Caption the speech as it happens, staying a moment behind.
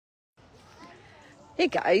Hey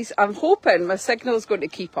guys, I'm hoping my signal's going to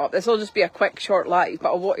keep up. This will just be a quick short live,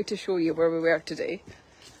 but I wanted to show you where we were today.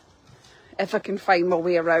 If I can find my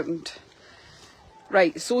way around.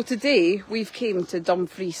 Right, so today we've came to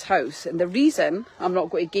Dumfries house, and the reason I'm not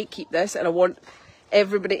going to gatekeep this and I want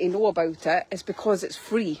everybody to know about it is because it's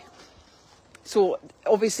free. So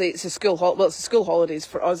obviously it's a school it's the school holidays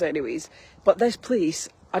for us anyways, but this place,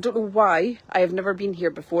 I don't know why, I have never been here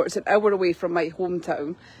before. It's an hour away from my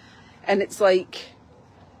hometown, and it's like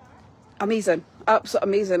amazing, absolutely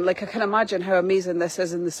amazing. Like I can imagine how amazing this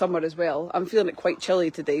is in the summer as well. I'm feeling it quite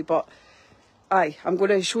chilly today, but aye, I'm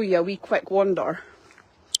going to show you a wee quick wander.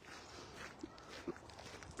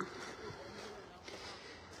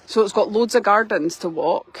 So it's got loads of gardens to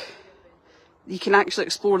walk. You can actually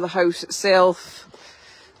explore the house itself.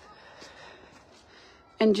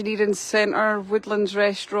 Engineering Centre, Woodlands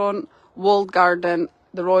Restaurant, Walled Garden,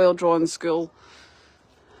 the Royal Drawing School.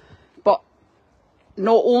 But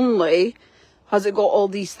not only has it got all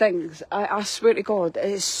these things, I swear to God, it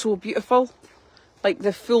is so beautiful. Like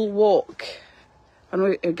the full walk. I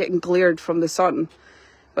know you're getting glared from the sun,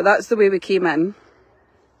 but that's the way we came in.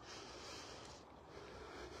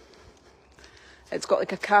 It's got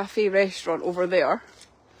like a cafe restaurant over there.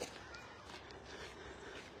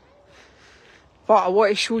 But I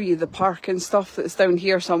want to show you the park and stuff that's down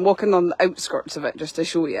here, so I'm walking on the outskirts of it just to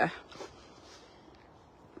show you.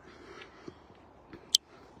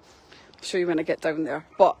 I'll show you when I get down there.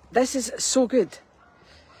 But this is so good.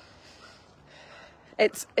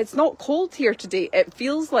 It's not cold here today. It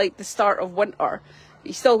feels like the start of winter.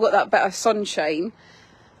 You still got that bit of sunshine.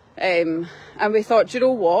 And we thought, do you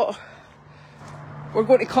know what? We're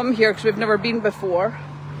going to come here because we've never been before.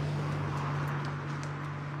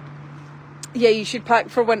 Yeah, you should pack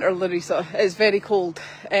for winter, Larissa. It's very cold.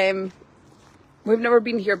 We've never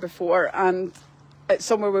been here before, and it's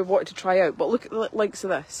somewhere we wanted to try out. But look at the likes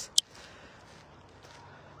of this.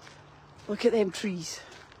 Look at them trees.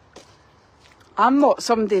 I'm not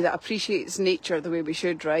somebody that appreciates nature the way we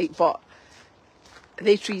should, right? But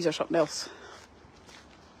they trees are something else.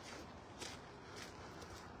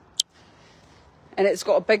 And it's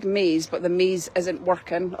got a big maze, but the maze isn't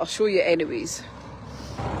working. I'll show you anyways.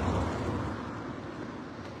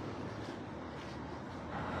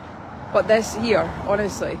 But this here,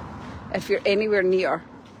 honestly, if you're anywhere near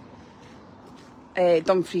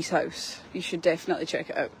Dumfries house, you should definitely check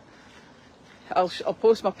it out. I'll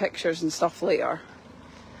post my pictures and stuff later.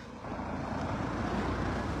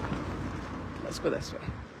 Let's go this way.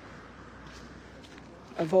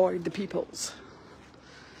 Avoid the peoples.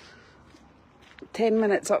 10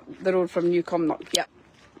 minutes up the road from Newcomnock, yeah.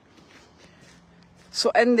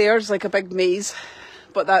 So in there's like a big maze,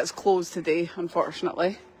 but that's closed today,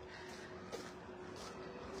 unfortunately.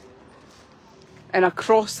 And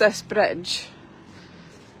across this bridge,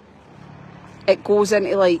 it goes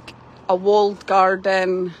into like a walled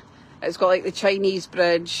garden. It's got like the Chinese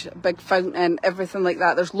bridge, a big fountain, everything like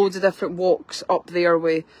that. There's loads of different walks up there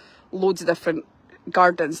with loads of different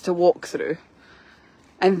gardens to walk through.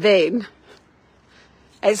 And then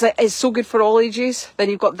it's so good for all ages. Then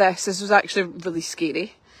you've got this. This was actually really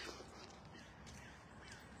scary.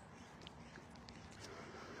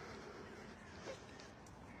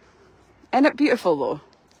 Isn't it beautiful though?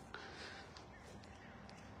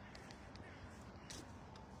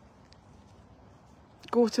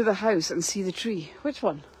 Go to the house and see the tree. Which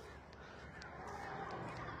one?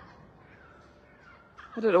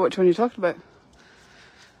 I don't know which one you're talking about.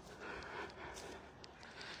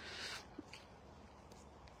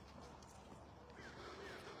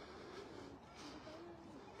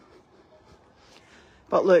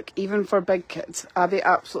 But look, even for big kids, Abby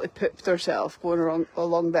absolutely pooped herself going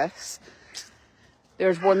along this.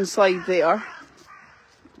 There's one slide there.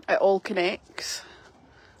 It all connects.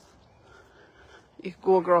 You can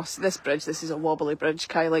go across this bridge. This is a wobbly bridge.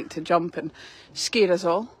 Kai liked to jump and scare us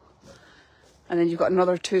all. And then you've got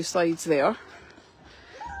another 2 slides there.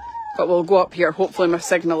 But we'll go up here. Hopefully my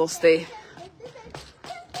signal will stay.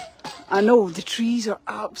 I know, the trees are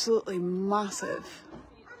absolutely massive.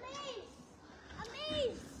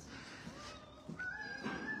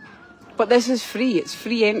 But this is free, it's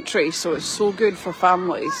free entry, so it's so good for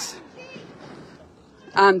families.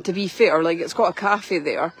 And to be fair, like it's got a cafe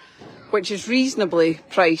there, which is reasonably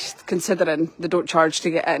priced considering they don't charge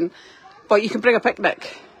to get in. But you can bring a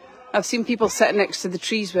picnic. I've seen people sitting next to the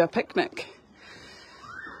trees with a picnic.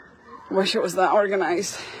 Wish it was that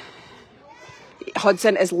organised.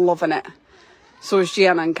 Hudson is loving it. So is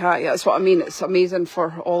Gianna and Katya. That's what I mean, it's amazing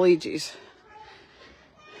for all ages.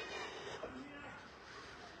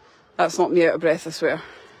 That's not me out of breath, I swear.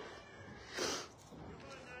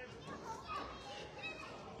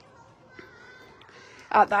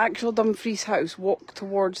 At the actual Dumfries house, walk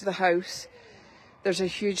towards the house, there's a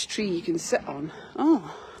huge tree you can sit on.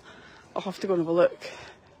 Oh, I'll have to go and have a look.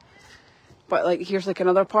 But like, here's like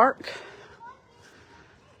another park.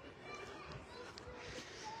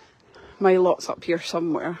 My lot's up here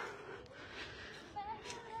somewhere.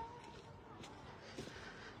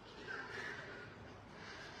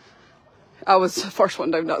 I was the first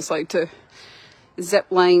one down that side too. Zip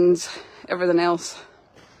lines, everything else.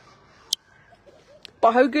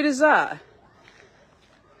 But how good is that?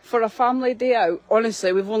 For a family day out,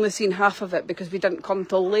 honestly, we've only seen half of it because we didn't come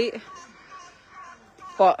till late.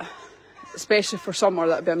 But especially for summer,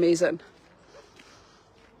 that'd be amazing.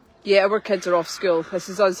 Yeah, our kids are off school. This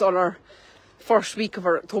is us on our first week of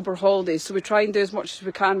our October holidays, so we try and do as much as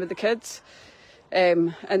we can with the kids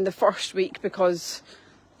in the first week, because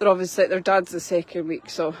they're obviously at their dad's the second week.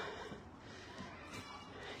 So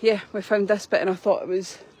yeah, we found this bit and I thought it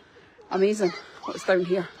was amazing. What's down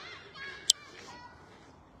here?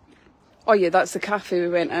 Oh yeah, that's the cafe we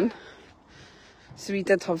went in. So we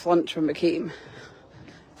did have lunch when we came.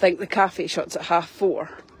 I think the cafe shuts at 4:30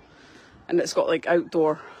 and it's got like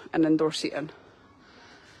outdoor and indoor seating.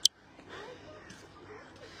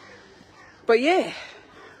 But yeah,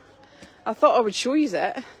 I thought I would show you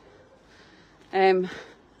it. And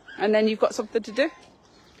then you've got something to do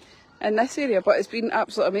in this area. But it's been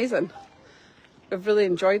absolutely amazing. We've really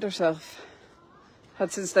enjoyed ourselves.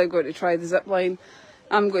 Hudson's now going to try the zip line.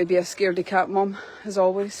 I'm going to be a scaredy cat mum, as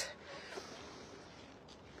always.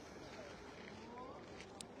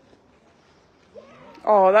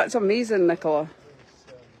 Oh, that's amazing, Nicola.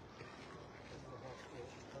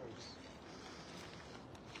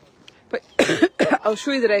 But I'll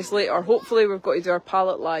show you the rest later. Hopefully we've got to do our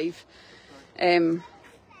palette live.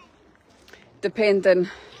 Depending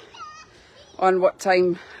on what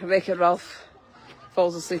time Wreck-It Ralph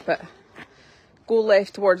falls asleep at. Go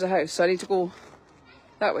left towards the house, so I need to go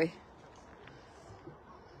that way.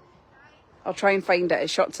 I'll try and find it. It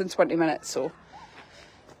shuts in 20 minutes, so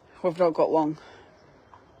we've not got long.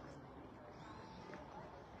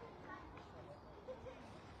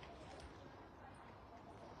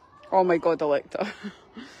 Oh my god, Electa.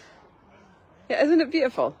 Yeah, isn't it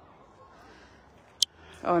beautiful?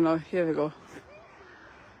 Oh no, here we go.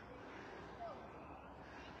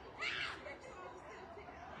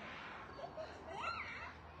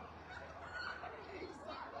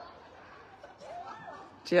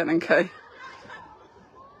 Jen and Kai.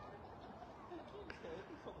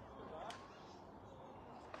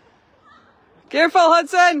 Careful,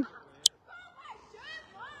 Hudson!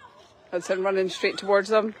 Hudson running straight towards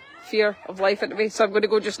them. Fear of life into me, so I'm going to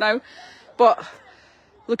go just now. But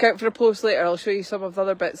look out for a post later. I'll show you some of the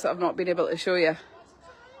other bits that I've not been able to show you.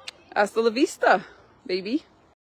 Hasta la vista, baby.